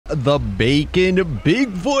the Bacon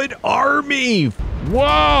Bigfoot army.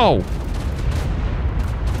 Whoa!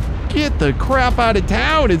 Get the crap out of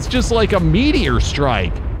town. It's just like a meteor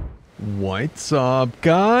strike. What's up,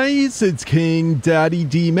 guys? It's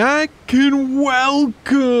KingDaddyDMAC,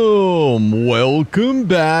 and welcome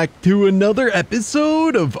back to another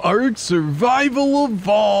episode of Ark Survival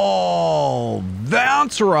Evolved.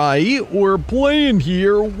 That's right, we're playing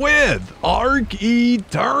here with Ark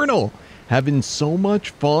Eternal, having so much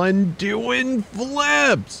fun doing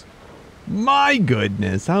flips. My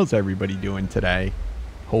goodness, how's everybody doing today?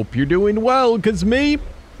 Hope you're doing well, because me,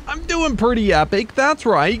 I'm doing pretty epic. That's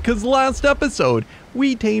right, because last episode,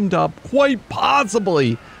 we tamed up quite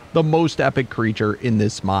possibly the most epic creature in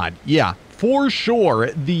this mod. Yeah, for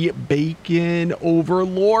sure, the Bacon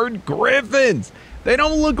Overlord Griffins. They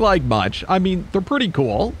don't look like much. I mean, they're pretty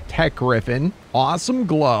cool. Tech Griffin, awesome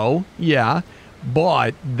glow, yeah,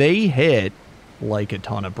 but they hit like a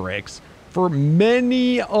ton of bricks. For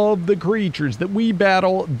many of the creatures that we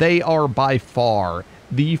battle, they are by far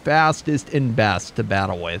the fastest and best to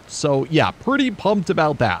battle with. So yeah, pretty pumped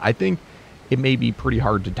about that. I think it may be pretty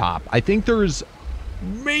hard to top. I think there's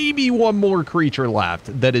maybe one more creature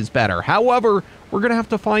left that is better. However, we're gonna have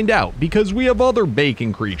to find out because we have other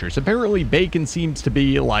bacon creatures. Apparently bacon seems to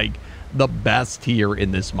be like the best here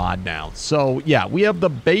in this mod now. So yeah, we have the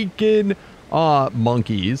bacon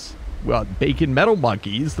monkeys, well, bacon metal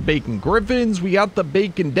monkeys, the bacon griffins, we got the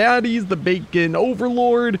bacon daddies, the bacon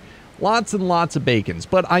overlord. Lots and lots of bacons,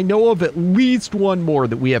 but I know of at least one more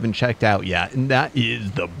that we haven't checked out yet, and that is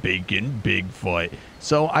the Bacon Bigfoot.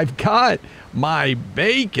 So I've got my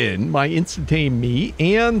bacon, my instant tame meat,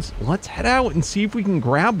 and let's head out and see if we can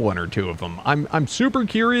grab one or two of them. I'm super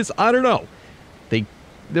curious. I don't know.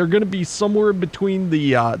 They're going to be somewhere between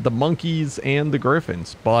the monkeys and the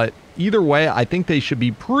griffins, but either way, I think they should be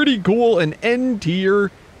pretty cool and N-tier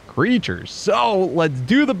creatures. So let's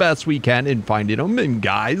do the best we can in finding them. And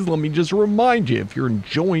guys, let me just remind you, if you're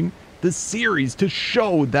enjoying the series, to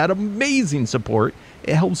show that amazing support.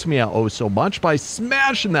 It helps me out oh so much by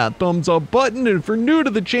smashing that thumbs up button. And if you're new to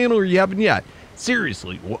the channel or you haven't yet,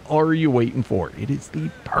 seriously, what are you waiting for? It is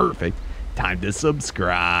the perfect time to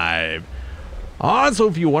subscribe. Also,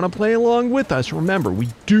 if you want to play along with us, remember, we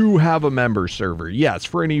do have a member server. Yes,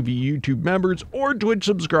 for any of you YouTube members or Twitch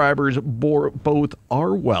subscribers, both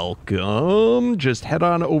are welcome. Just head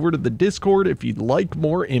on over to the Discord if you'd like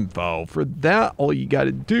more info. For that, all you got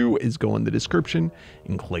to do is go in the description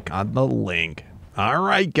and click on the link. All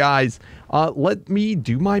right, guys, let me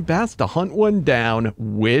do my best to hunt one down.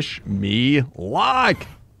 Wish me luck.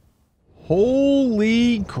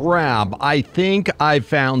 Holy crap, I think I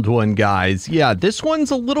found one, guys. Yeah, this one's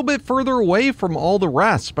a little bit further away from all the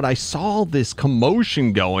rest, but I saw this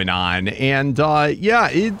commotion going on, and yeah,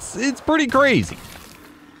 it's pretty crazy.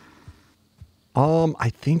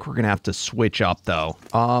 I think we're gonna have to switch up, though.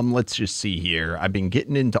 Let's just see here. I've been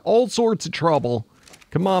getting into all sorts of trouble.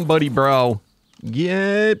 Come on, buddy, bro.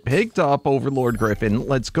 Get picked up, Overlord Griffin.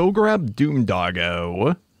 Let's go grab Doom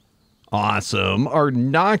Doggo. Awesome, our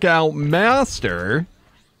knockout master.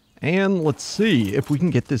 And let's see if we can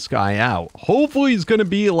get this guy out. Hopefully he's gonna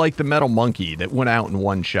be like the metal monkey that went out in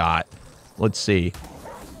one shot. Let's see.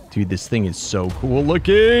 Dude, this thing is so cool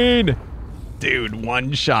looking. Dude,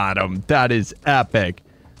 one shot him. That is epic.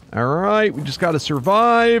 All right, we just gotta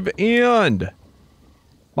survive and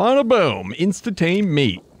bada boom, instant tame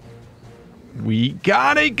meat. We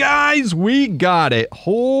got it, guys. We got it.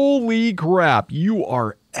 Holy crap, you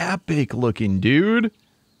are epic looking, dude.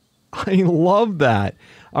 I love that.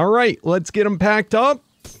 All right, let's get them packed up.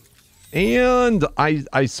 And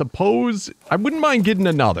I suppose I wouldn't mind getting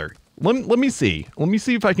another. Let me see. Let me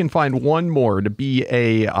see if I can find one more to be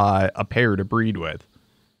a pair to breed with.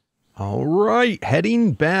 All right,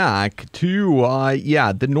 heading back to,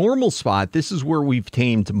 yeah, the normal spot. This is where we've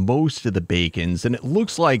tamed most of the bacons, and it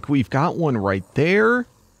looks like we've got one right there.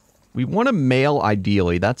 We want a male,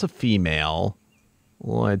 ideally. That's a female.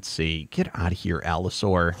 Let's see. Get out of here,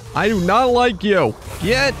 Allosaur. I do not like you.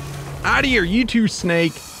 Get out of here, you two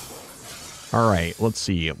snake. All right, let's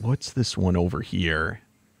see. What's this one over here?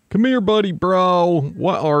 Come here, buddy, bro.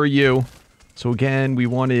 What are you? So again, we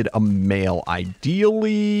wanted a male,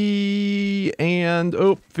 ideally. And,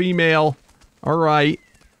 oh, female. All right.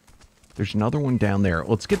 There's another one down there.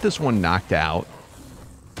 Let's get this one knocked out.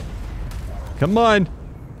 Come on.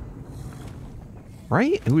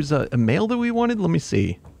 Right? It was a male that we wanted? Let me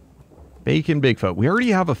see. Bacon Bigfoot. We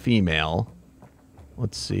already have a female.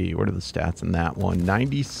 Let's see. What are the stats in that one?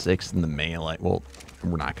 96 in the male. Well,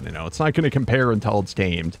 we're not going to know. It's not going to compare until it's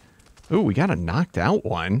tamed. Ooh, we got a knocked out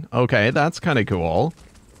one. Okay, that's kind of cool.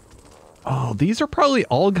 Oh, these are probably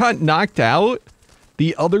all got knocked out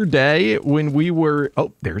the other day when we were...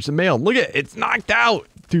 Oh, there's a male. Look at it. It's knocked out.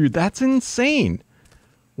 Dude, that's insane.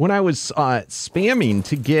 When I was spamming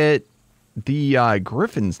to get the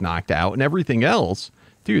griffins knocked out and everything else...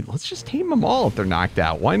 Dude, let's just tame them all if they're knocked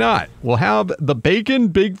out. Why not? We'll have the Bacon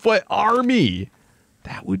Bigfoot army.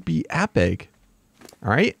 That would be epic.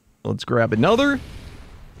 All right, let's grab another.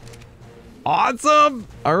 Awesome.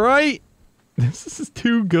 All right. This is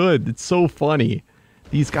too good. It's so funny.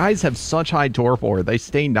 These guys have such high torpor. They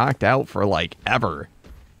stay knocked out for like ever.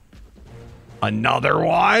 Another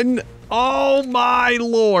one. Oh my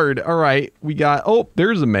lord. All right, we got... Oh,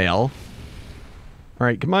 there's a male. All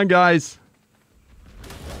right, come on, guys.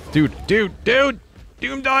 Dude.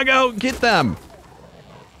 Doom doggo, get them.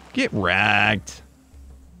 Get wrecked.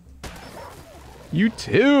 You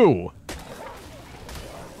too.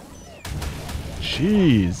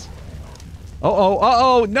 Jeez.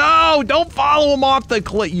 Uh-oh. No, don't follow him off the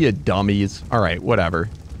cliff, you dummies. All right, whatever.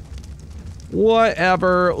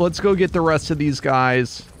 Whatever. Let's go get the rest of these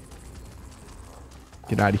guys.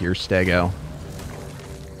 Get out of here, Stego.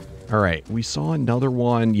 All right, we saw another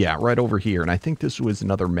one. Yeah, right over here. And I think this was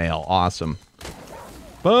another male. Awesome.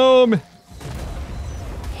 Boom.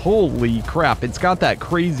 Holy crap. It's got that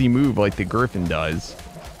crazy move like the griffin does.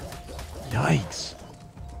 Yikes.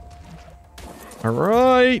 All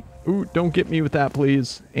right. Ooh, don't get me with that,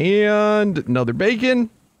 please. And another bacon.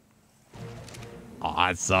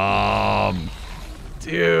 Awesome.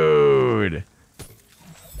 Dude.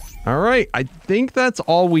 All right, I think that's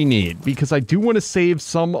all we need because I do want to save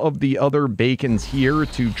some of the other bacons here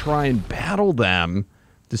to try and battle them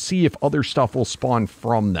to see if other stuff will spawn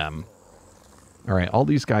from them. All right, all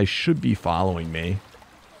these guys should be following me.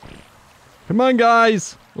 Come on,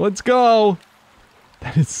 guys. Let's go.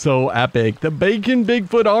 That is so epic. The Bacon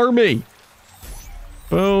Bigfoot army.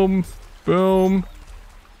 Boom. Boom.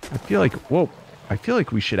 I feel like, whoa, I feel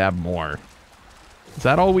like we should have more. Is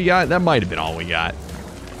that all we got? That might have been all we got.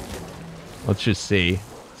 Let's just see.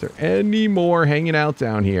 Is there any more hanging out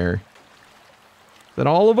down here? Is that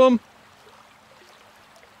all of them?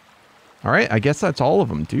 All right, I guess that's all of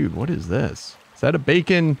them. Dude, what is this? Is that a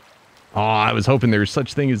bacon? Oh, I was hoping there was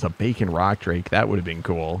such thing as a bacon rock drake. That would have been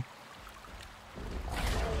cool.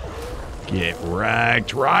 Get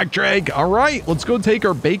wrecked, rock drake. All right, let's go take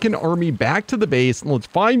our bacon army back to the base and let's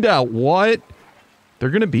find out what they're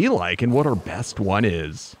going to be like and what our best one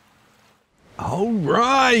is. All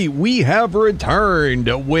right, we have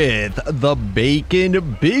returned with the Bacon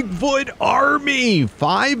Bigfoot army,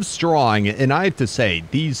 5 strong, and I have to say,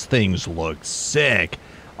 these things look sick.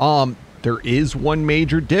 There is one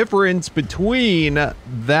major difference between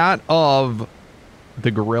that of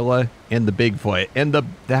the gorilla and the Bigfoot, and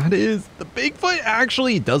that is the Bigfoot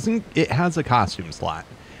actually doesn't, it has a costume slot.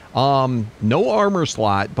 No armor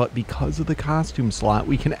slot, but because of the costume slot,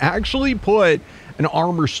 we can actually put an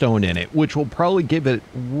armor stone in it, which will probably give it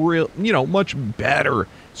real, much better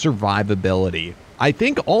survivability. I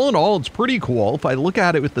think all in all, it's pretty cool. If I look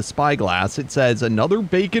at it with the spyglass, it says another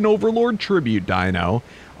Bacon Overlord tribute dino.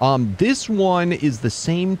 This one is the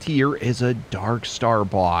same tier as a Dark Star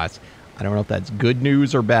boss. I don't know if that's good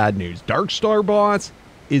news or bad news. Dark Star boss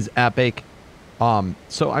is epic.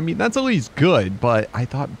 So, I mean, that's at least good, but I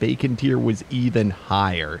thought Bacon tier was even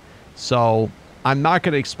higher. So, I'm not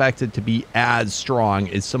going to expect it to be as strong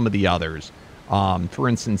as some of the others. For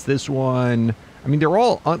instance, this one, I mean, they're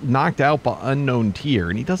all knocked out by unknown tier,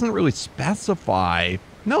 and he doesn't really specify.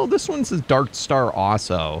 No, this one says Dark Star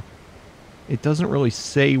also. It doesn't really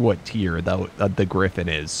say what tier the Griffin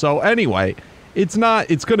is. So, anyway, it's going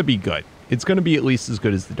to be good. It's going to be at least as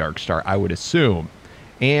good as the Dark Star, I would assume.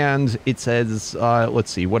 And it says, let's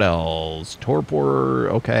see, what else? Torpor,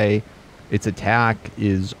 okay. Its attack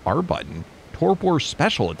is R button. Torpor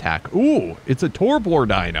special attack. Ooh, it's a Torpor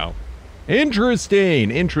dino.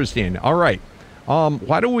 Interesting. All right.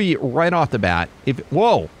 Why don't we, right off the bat,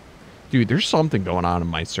 whoa. Dude, there's something going on in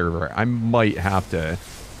my server. I might have to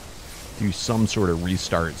do some sort of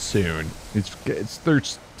restart soon.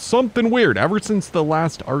 There's something weird ever since the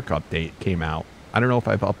last Ark update came out. I don't know if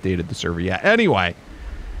I've updated the server yet. Anyway.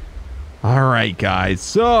 All right, guys.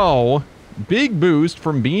 So, big boost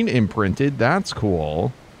from being imprinted. That's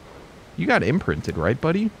cool. You got imprinted, right,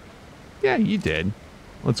 buddy? Yeah, you did.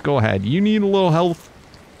 Let's go ahead. You need a little health.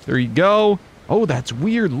 There you go. Oh, that's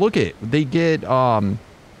weird. Look it. They get, why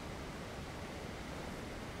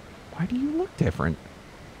do you look different?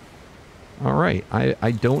 All right.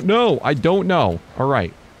 I don't know. All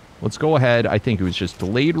right. Let's go ahead. I think it was just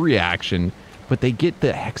delayed reaction. But they get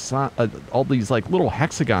the all these like little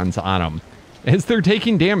hexagons on them as they're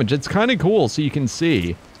taking damage. It's kind of cool, so you can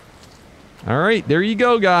see. All right, there you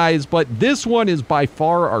go, guys. But this one is by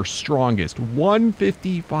far our strongest.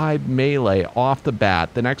 155 melee off the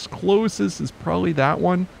bat. The next closest is probably that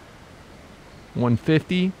one.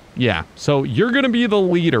 150. Yeah, so you're going to be the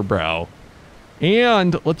leader, bro.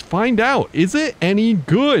 And let's find out. Is it any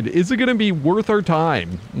good? Is it going to be worth our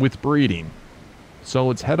time with breeding? So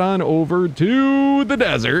let's head on over to the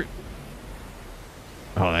desert.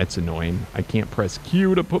 Oh, that's annoying. I can't press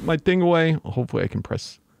Q to put my thing away. Hopefully I can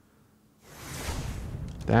press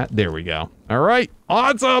that. There we go. All right.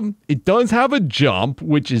 Awesome. It does have a jump,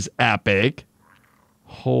 which is epic.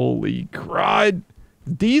 Holy crud.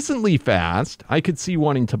 Decently fast. I could see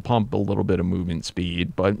wanting to pump a little bit of movement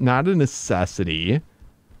speed, but not a necessity.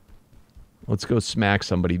 Let's go smack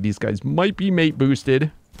somebody. These guys might be mate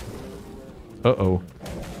boosted. Uh-oh.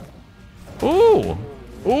 Oh!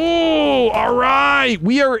 Oh! All right!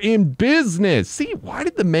 We are in business! See, why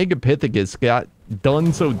did the Megapithecus get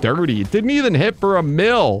done so dirty? It didn't even hit for a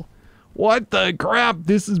mill. What the crap?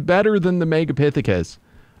 This is better than the Megapithecus.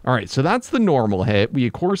 All right, so that's the normal hit. We,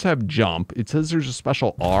 of course, have jump. It says there's a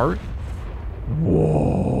special R.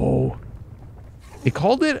 Whoa. It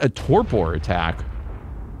called it a torpor attack.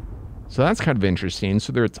 So that's kind of interesting.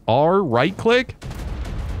 So there's R, right-click.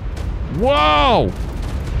 Whoa!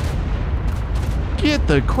 Get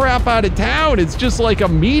the crap out of town. It's just like a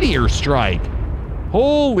meteor strike.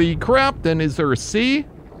 Holy crap. Then is there a C?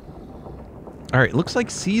 All right, looks like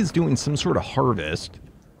C is doing some sort of harvest.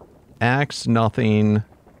 X, nothing.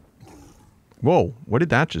 Whoa, what did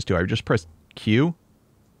that just do? I just pressed Q.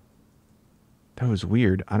 That was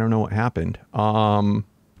weird. I don't know what happened. Oh,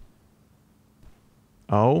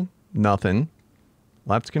 nothing.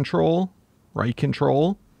 Left control, right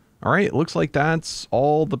control. All right, it looks like that's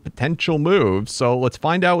all the potential moves. So let's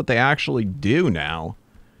find out what they actually do now.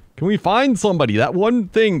 Can we find somebody? That one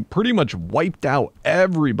thing pretty much wiped out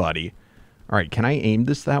everybody. All right, can I aim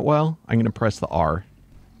this that well? I'm going to press the R.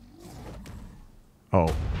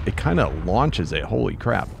 Oh, it kind of launches it. Holy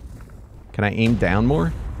crap. Can I aim down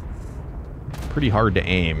more? Pretty hard to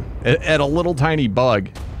aim at a little tiny bug.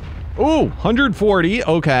 Ooh, 140.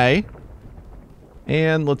 Okay.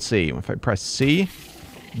 And let's see. If I press C.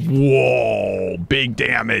 Whoa, big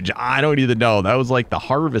damage. I don't even know. That was like the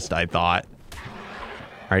harvest, I thought.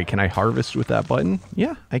 All right, can I harvest with that button?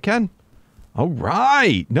 Yeah, I can. All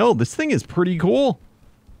right. No, this thing is pretty cool.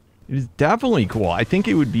 It is definitely cool. I think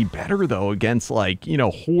it would be better, though, against, like, you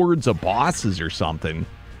know, hordes of bosses or something.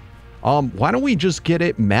 Why don't we just get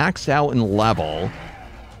it maxed out in level?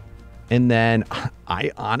 And then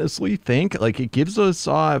I honestly think, like, it gives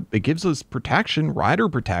us protection, rider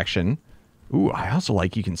protection. Ooh, I also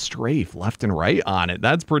like you can strafe left and right on it.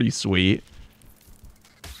 That's pretty sweet.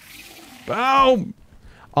 Boom!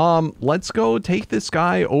 Let's go take this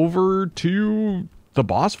guy over to the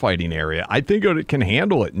boss fighting area. I think it can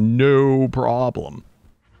handle it. No problem.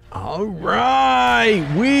 All right.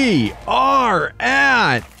 We are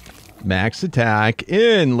at max attack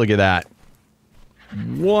in. Look at that.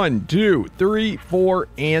 1, 2, 3, 4,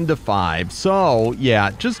 and a 5. So, yeah,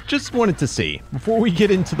 just wanted to see before we get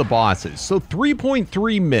into the bosses. So,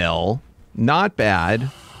 3.3 mil. Not bad.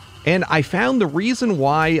 And I found the reason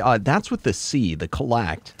why, that's with the C, the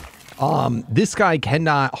collect. This guy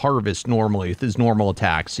cannot harvest normally with his normal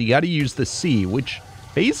attack, so you got to use the C, which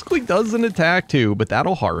basically does an attack too, but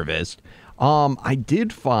that'll harvest. I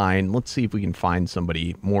did find, let's see if we can find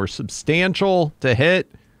somebody more substantial to hit.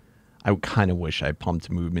 I kind of wish I pumped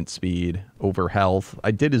movement speed over health. I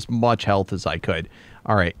did as much health as I could.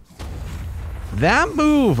 All right. That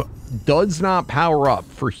move does not power up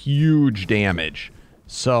for huge damage.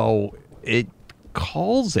 So it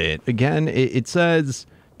calls it, again, it says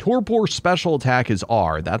torpor special attack is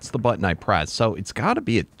R. That's the button I press. So it's got to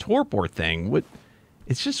be a torpor thing.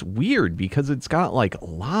 It's just weird because it's got like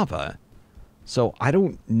lava. So I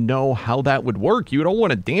don't know how that would work. You don't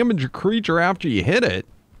want to damage a creature after you hit it.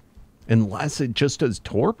 Unless it just does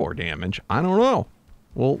torpor damage. I don't know.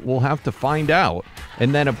 We'll have to find out.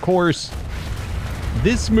 And then, of course,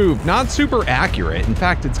 this move, not super accurate. In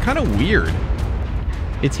fact, it's kind of weird.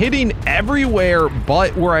 It's hitting everywhere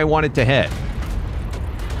but where I want it to hit.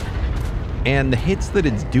 And the hits that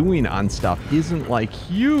it's doing on stuff isn't like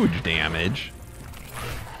huge damage.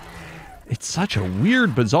 It's such a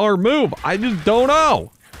weird, bizarre move. I just don't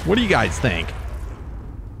know. What do you guys think?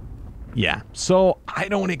 Yeah, so I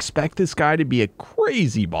don't expect this guy to be a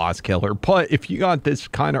crazy boss killer, but if you got this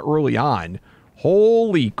kind of early on,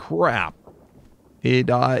 holy crap,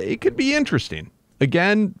 it could be interesting.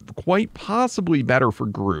 Again, quite possibly better for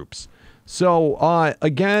groups. So,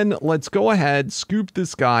 again, let's go ahead, scoop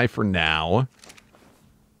this guy for now.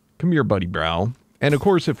 Come here, buddy bro. And of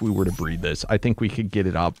course, if we were to breed this, I think we could get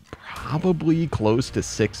it up probably close to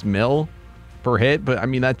 6 mil per hit. But I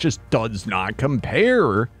mean, that just does not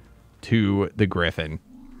compare to the Griffin.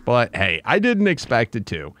 But hey, I didn't expect it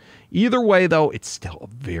to. Either way, though, it's still a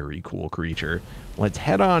very cool creature. Let's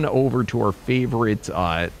head on over to our favorite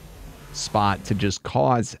spot to just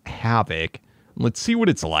cause havoc. Let's see what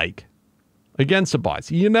it's like against a boss.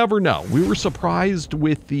 You never know. We were surprised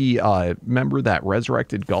with the, remember that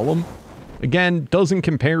resurrected golem? Again, doesn't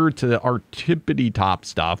compare to our tippity top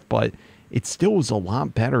stuff, but it still was a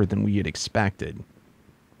lot better than we had expected.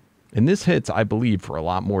 And this hits, I believe, for a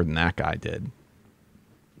lot more than that guy did.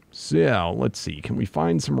 So, let's see. Can we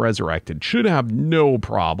find some resurrected? Should have no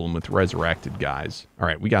problem with resurrected guys. All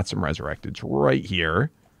right, we got some resurrecteds right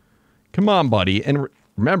here. Come on, buddy. And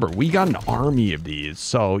remember, we got an army of these.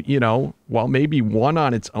 So, you know, while maybe one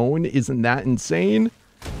on its own isn't that insane,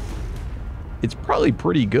 it's probably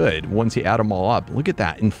pretty good once you add them all up. Look at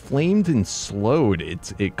that. Inflamed and slowed,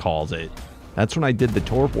 it calls it. That's when I did the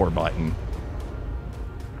torpor button.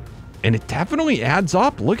 And it definitely adds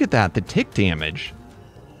up. Look at that, the tick damage.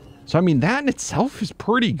 So, I mean, that in itself is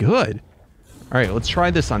pretty good. All right, let's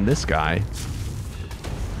try this on this guy.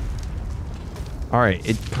 All right,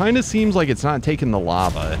 it kind of seems like it's not taking the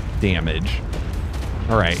lava damage.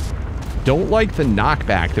 All right, don't like the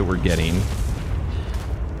knockback that we're getting.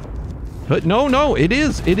 But no, it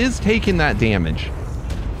is taking that damage.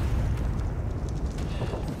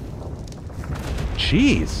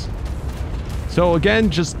 Jeez. So again,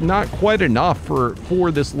 just not quite enough for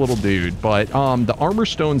this little dude, but the armor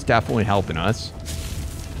stone's definitely helping us.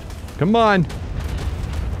 Come on.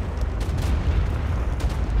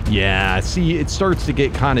 Yeah, see, it starts to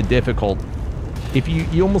get kind of difficult. If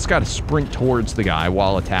you almost got to sprint towards the guy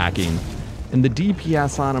while attacking, and the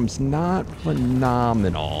DPS on him's not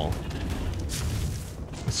phenomenal.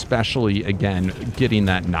 Especially, again, getting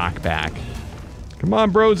that knockback. Come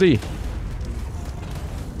on, Brosy.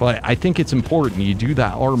 But I think it's important you do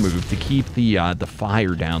that R move to keep the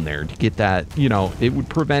fire down there, to get that, you know, it would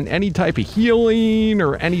prevent any type of healing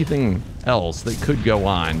or anything else that could go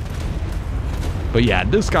on. But yeah,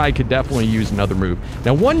 this guy could definitely use another move.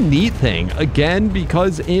 Now, one neat thing, again,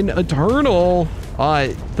 because in Eternal,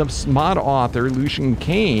 the mod author, Lucian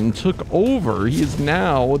Kane, took over. He is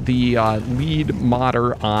now the lead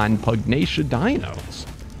modder on Pugnacia Dinos.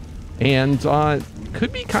 And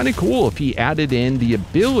could be kind of cool if he added in the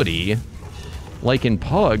ability, like in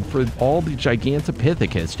Pug, for all the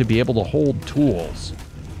Gigantopithecus to be able to hold tools.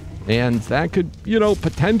 And that could, you know,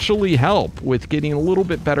 potentially help with getting a little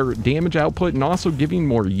bit better damage output and also giving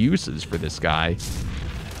more uses for this guy.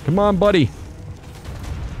 Come on, buddy.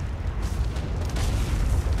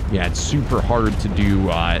 Yeah, it's super hard to do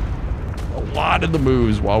a lot of the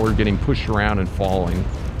moves while we're getting pushed around and falling.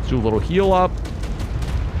 Let's do a little heal up.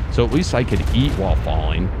 So at least I could eat while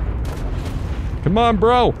falling. Come on,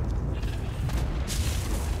 bro.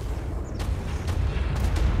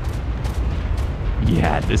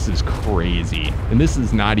 Yeah, this is crazy. And this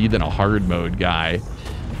is not even a hard mode guy.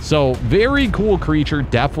 So, very cool creature.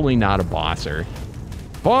 Definitely not a bosser.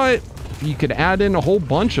 But if you could add in a whole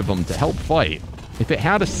bunch of them to help fight. If it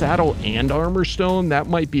had a saddle and armor stone, that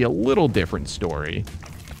might be a little different story.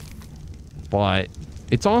 But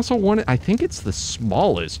it's also one, I think it's the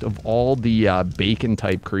smallest of all the bacon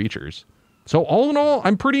type creatures. So all in all,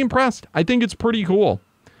 I'm pretty impressed. I think it's pretty cool.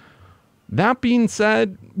 That being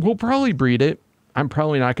said, we'll probably breed it. I'm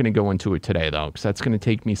probably not going to go into it today, though, because that's going to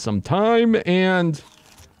take me some time, and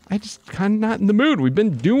I just kind of not in the mood. We've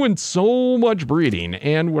been doing so much breeding,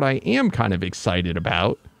 and what I am kind of excited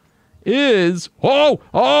about is...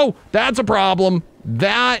 Oh, that's a problem.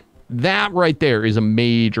 That right there is a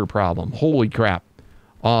major problem. Holy crap.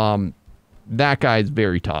 That guy's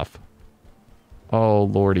very tough. Oh,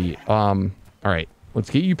 lordy. All right, let's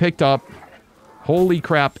get you picked up. Holy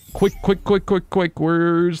crap. Quick.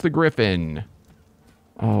 Where's the Griffin?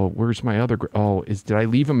 Oh, where's my other... did I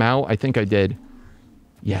leave him out? I think I did.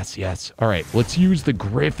 Yes. All right, let's use the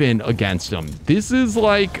Griffin against him. This is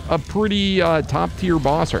like a pretty top tier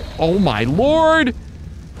boss. Oh my lord!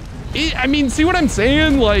 I mean, see what I'm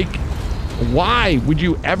saying? Like, why would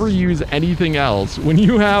you ever use anything else when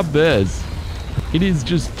you have this? It is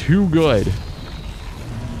just too good.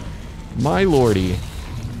 My lordy.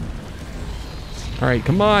 All right,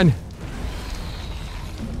 come on.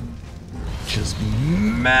 Just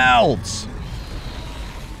melts.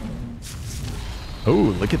 Oh,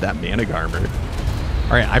 look at that mana armor.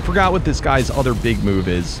 All right, I forgot what this guy's other big move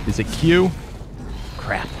is. Is it Q?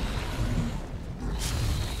 Crap.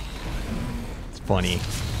 It's funny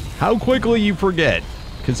how quickly you forget.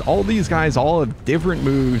 Because all these guys all have different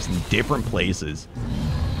moves in different places.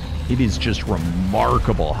 It is just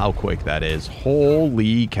remarkable how quick that is.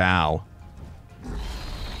 Holy cow.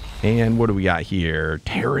 And what do we got here?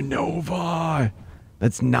 Terra Nova.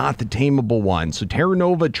 That's not the tameable one. So Terra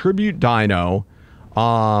Nova Tribute Dino.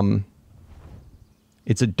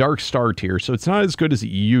 It's a Dark Star tier, so it's not as good as it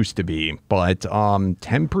used to be. But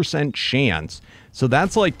 10% chance. So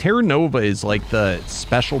that's like, Terra Nova is like the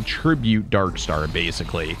special tribute Dark Star,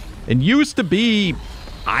 basically. And used to be,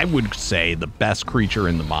 I would say, the best creature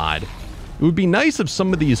in the mod. It would be nice if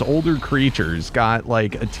some of these older creatures got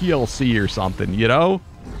like a TLC or something, you know?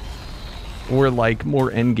 Or like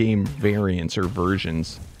more endgame variants or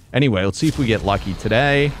versions. Anyway, let's see if we get lucky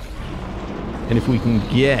today. And if we can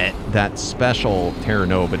get that special Terra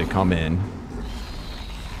Nova to come in.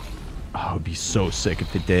 Oh, it'd be so sick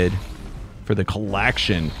if it did. For the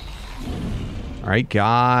collection. Alright,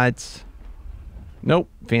 got... Nope.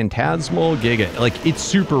 Phantasmal Giga. Like, it's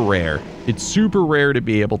super rare. It's super rare to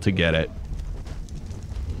be able to get it.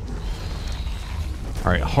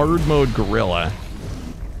 Alright, hard mode Gorilla.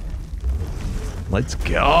 Let's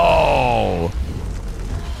go!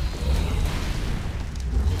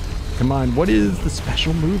 Come on, what is the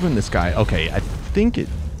special move in this guy? Okay, I think it...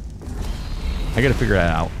 I gotta figure that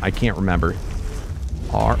out. I can't remember.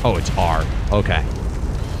 R? Oh, it's R. Okay.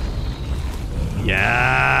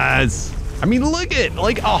 Yes! I mean, look at,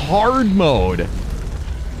 like, a hard mode.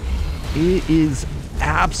 It is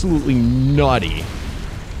absolutely nutty.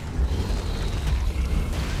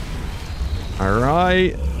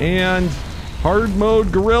 Alright, and hard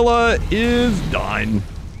mode Gorilla is done.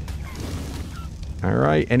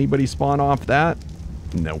 Alright, anybody spawn off that?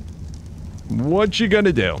 Nope. What you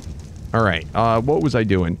gonna do? Alright, what was I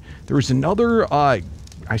doing? There was another, I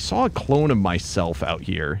saw a clone of myself out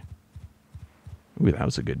here. Ooh, that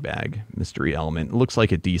was a good bag. Mystery element. It looks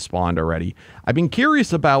like it despawned already. I've been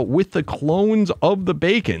curious about, with the clones of the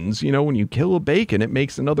bacons, you know, when you kill a bacon, it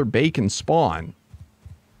makes another bacon spawn.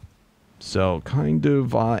 So, kind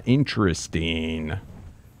of interesting.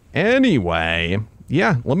 Anyway,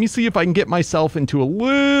 yeah, let me see if I can get myself into a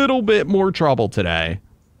little bit more trouble today.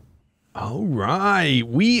 All right,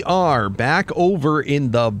 we are back over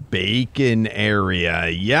in the bacon area.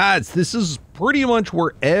 Yes, this is pretty much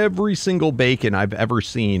where every single bacon I've ever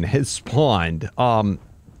seen has spawned.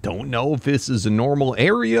 Don't know if this is a normal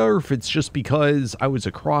area or if it's just because I was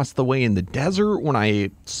across the way in the desert when I,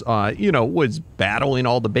 you know, was battling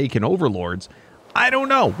all the bacon overlords. I don't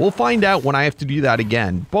know. We'll find out when I have to do that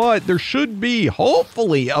again. But there should be,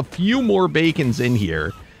 hopefully, a few more bacons in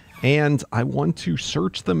here. And I want to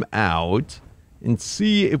search them out and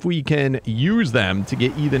see if we can use them to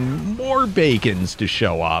get even more bacons to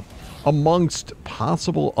show up amongst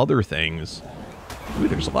possible other things. Ooh,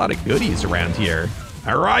 there's a lot of goodies around here.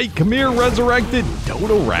 All right, come here, resurrected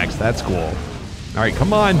Dodo Rex. That's cool. All right,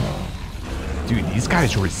 come on. Dude, these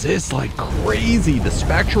guys resist like crazy, the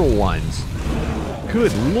spectral ones.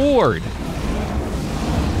 Good Lord.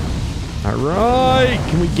 All right,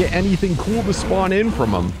 can we get anything cool to spawn in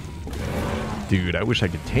from them? Dude, I wish I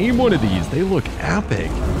could tame one of these. They look epic.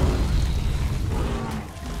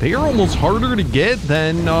 They are almost harder to get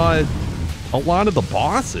than a lot of the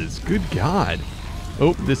bosses. Good God.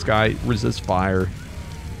 Oh, this guy resists fire.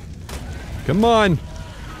 Come on.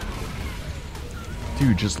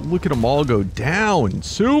 Dude, just look at them all go down.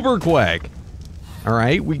 Super quick. All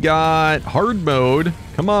right, we got hard mode.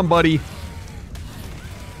 Come on, buddy.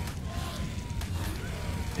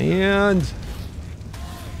 And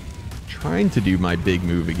trying to do my big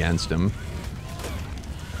move against him.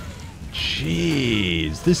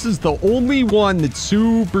 Jeez, this is the only one that's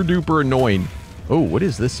super duper annoying. Oh, what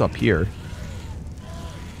is this up here?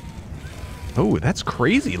 Oh, that's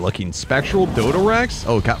crazy looking. Spectral Dodorex?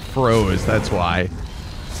 Oh, it got froze, that's why.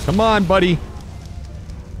 Come on, buddy.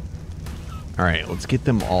 All right, let's get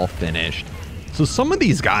them all finished. So some of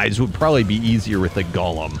these guys would probably be easier with a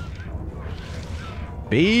golem.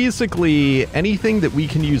 Basically, anything that we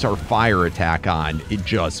can use our fire attack on, it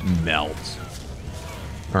just melts.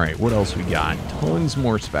 All right, what else we got? Tons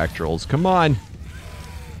more spectrals. Come on.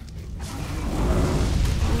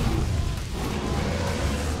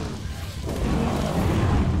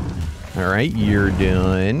 All right, you're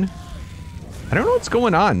done. I don't know what's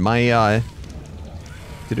going on. My,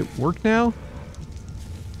 did it work now?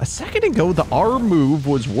 A second ago, the R move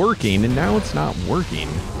was working, and now it's not working.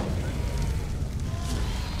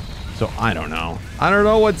 So, I don't know. I don't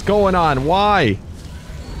know what's going on. Why?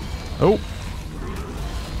 Oh.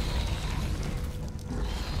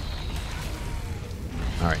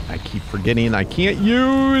 Alright, I keep forgetting I can't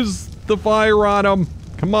use the fire on him.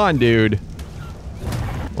 Come on, dude.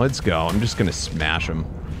 Let's go. I'm just gonna smash them.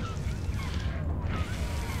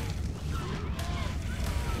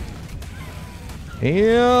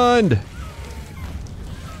 And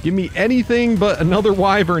give me anything but another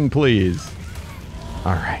wyvern, please.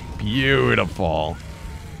 All right, beautiful.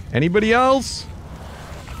 Anybody else?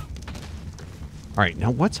 All right, now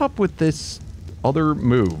what's up with this other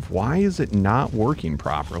move? Why is it not working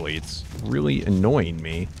properly? It's really annoying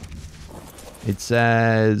me. It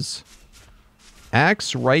says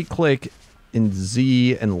X, right click, and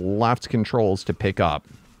Z and left controls to pick up.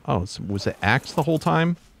 Oh, so was it X the whole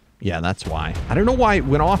time? Yeah, that's why. I don't know why it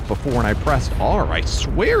went off before when I pressed R. I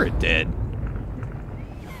swear it did.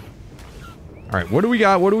 All right, what do we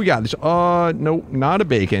got? What do we got? This, nope, not a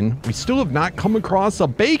bacon. We still have not come across a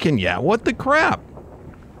bacon yet. What the crap?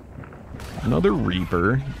 Another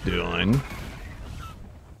Reaper. Done.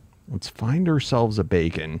 Let's find ourselves a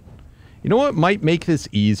bacon. You know what might make this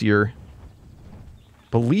easier?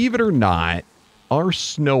 Believe it or not, our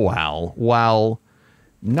snow owl, while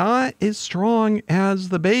not as strong as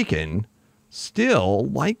the bacon, still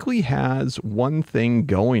likely has one thing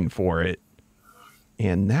going for it.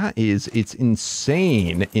 And that is its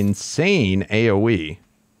insane AoE.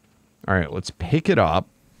 All right, let's pick it up.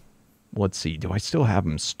 Let's see. Do I still have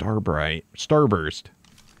him? Starburst.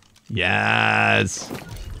 Yes.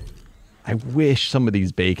 I wish some of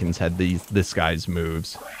these bacons had this guy's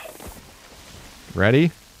moves.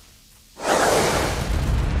 Ready?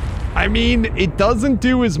 I mean, it doesn't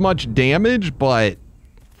do as much damage, but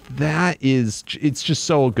it's just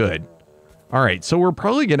so good. All right, so we're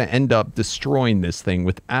probably going to end up destroying this thing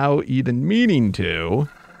without even meaning to,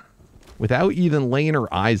 without even laying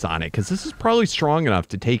our eyes on it, because this is probably strong enough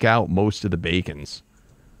to take out most of the bacons.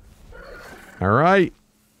 All right.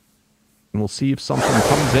 And we'll see if something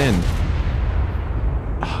comes in.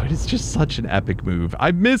 Oh, it is just such an epic move.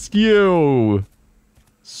 I missed you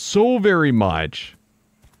so very much.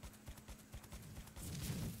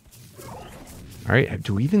 All right,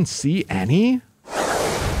 do we even see any?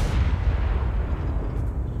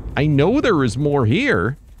 I know there is more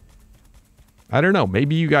here. I don't know.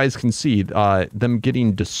 Maybe you guys can see them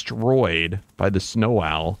getting destroyed by the snow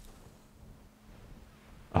owl.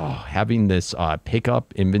 Oh, having this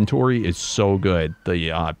pickup inventory is so good.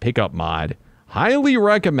 The pickup mod. Highly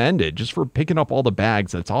recommended just for picking up all the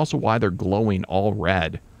bags. That's also why they're glowing all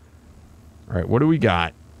red. All right, what do we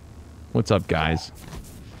got? What's up, guys?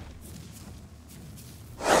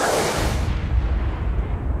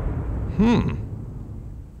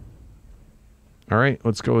 All right,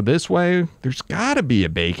 let's go this way. There's got to be a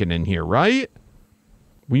bacon in here, right?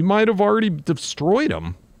 We might have already destroyed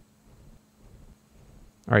them.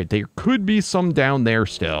 All right, there could be some down there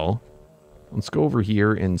still. Let's go over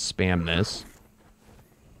here and spam this.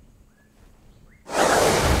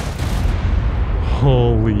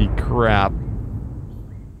 Holy crap.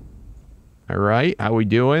 All right, how we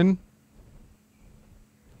doing?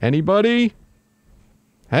 Anybody?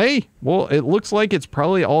 Hey, well, it looks like it's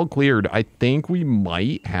probably all cleared. I think we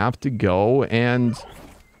might have to go and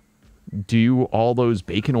do all those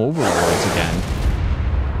bacon overlords again.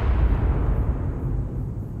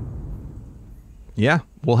 Yeah,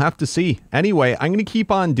 we'll have to see. Anyway, I'm going to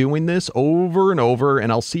keep on doing this over and over,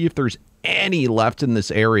 and I'll see if there's any left in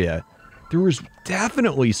this area. There was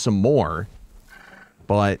definitely some more,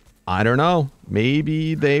 but I don't know.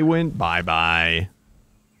 Maybe they went bye-bye.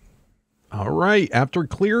 All right, after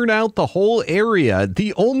clearing out the whole area,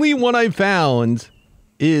 the only one I found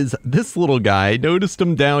is this little guy. I noticed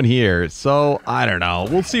him down here, so I don't know.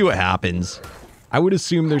 We'll see what happens. I would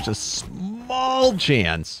assume there's a small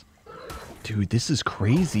chance. Dude, this is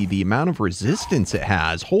crazy, the amount of resistance it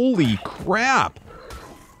has. Holy crap.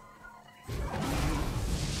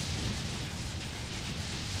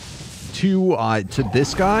 To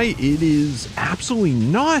this guy, it is absolutely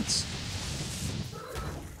nuts.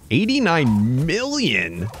 89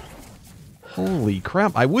 million. Holy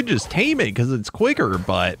crap. I would just tame it because it's quicker,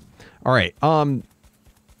 but all right.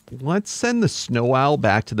 Let's send the snow owl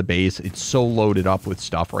back to the base. It's so loaded up with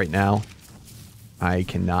stuff right now. I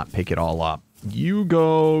cannot pick it all up. You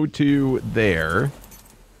go to there,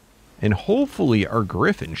 and hopefully our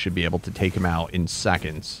griffin should be able to take him out in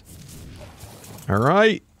seconds. All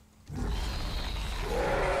right.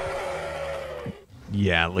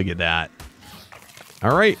 Yeah, look at that.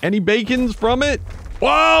 All right, any bacons from it?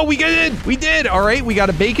 Whoa, we did! We did! All right, we got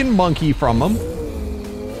a bacon monkey from him.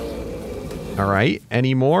 All right,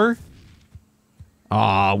 any more?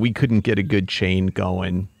 Ah, we couldn't get a good chain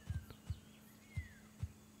going.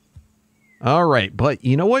 All right, but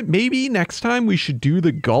you know what? Maybe next time we should do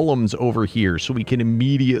the golems over here so we can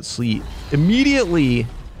immediately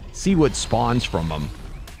see what spawns from them.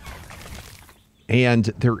 And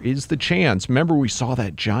there is the chance. Remember, we saw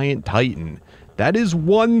that giant Titan. That is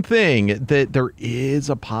one thing that there is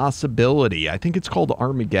a possibility. I think it's called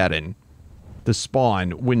Armageddon. The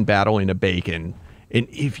spawn when battling a Bacon. And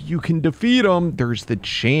if you can defeat them, there's the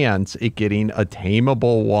chance at getting a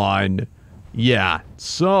tameable one. Yeah,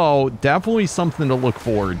 so definitely something to look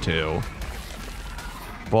forward to.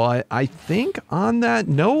 But I think on that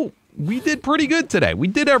note, we did pretty good today. We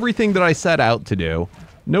did everything that I set out to do.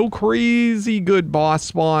 No crazy good boss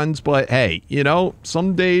spawns, but hey, you know,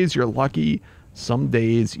 some days you're lucky, some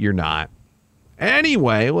days you're not.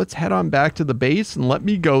 Anyway, let's head on back to the base and let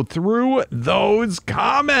me go through those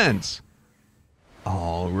comments.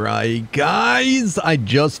 All right, guys, I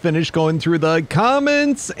just finished going through the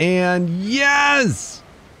comments, and yes,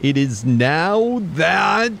 it is now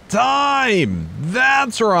that time.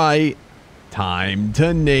 That's right. Time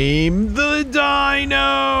to name the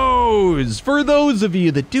dinos. For those of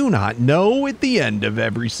you that do not know, at the end of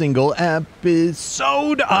every single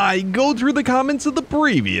episode, I go through the comments of the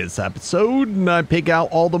previous episode and I pick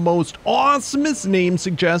out all the most awesomest name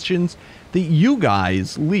suggestions that you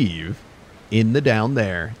guys leave in the down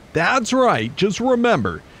there. That's right. Just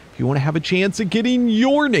remember, if you want to have a chance at getting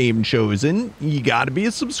your name chosen, you got to be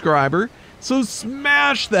a subscriber. So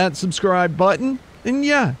smash that subscribe button and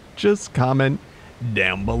yeah, just comment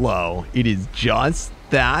down below. It is just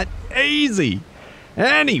that easy.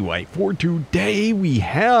 Anyway, for today we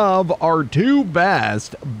have our two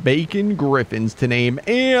best Bacon Griffins to name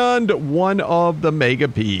and one of the Mega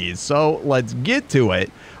Ps. So let's get to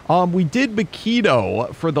it. We did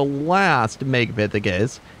Bakito for the last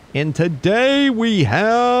Megapithecus, and today we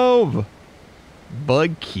have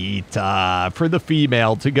Bakita for the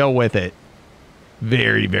female to go with it.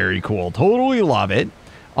 Very, very cool. Totally love it.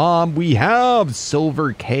 We have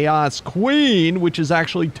Silver Chaos Queen, which is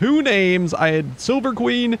actually two names. I had Silver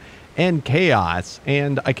Queen and Chaos,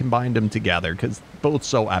 and I combined them together because both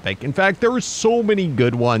so epic. In fact, there were so many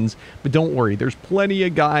good ones, but don't worry, there's plenty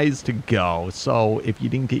of guys to go. So if you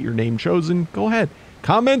didn't get your name chosen, go ahead,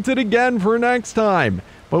 comment it again for next time.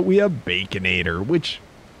 But we have Baconator, which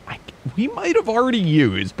we might have already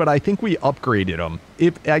used, but I think we upgraded them.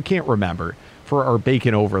 I can't remember, for our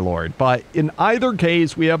Bacon Overlord. But in either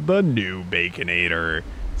case, we have the new Baconator.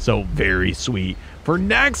 So very sweet. For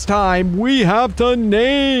next time, we have to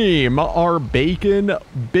name our Bacon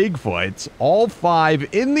Bigfoots, all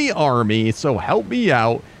 5 in the army. So help me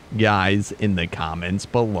out, guys, in the comments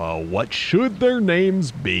below. What should their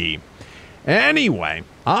names be? Anyway,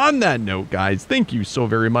 on that note, guys, thank you so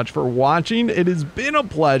very much for watching. It has been a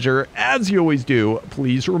pleasure. As you always do,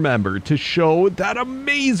 please remember to show that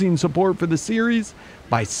amazing support for the series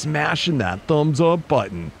by smashing that thumbs up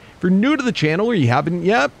button. If you're new to the channel or you haven't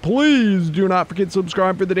yet, please do not forget to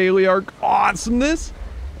subscribe for the daily Ark awesomeness.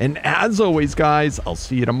 And as always, guys, I'll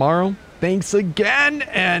see you tomorrow. Thanks again,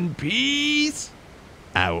 and peace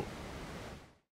out.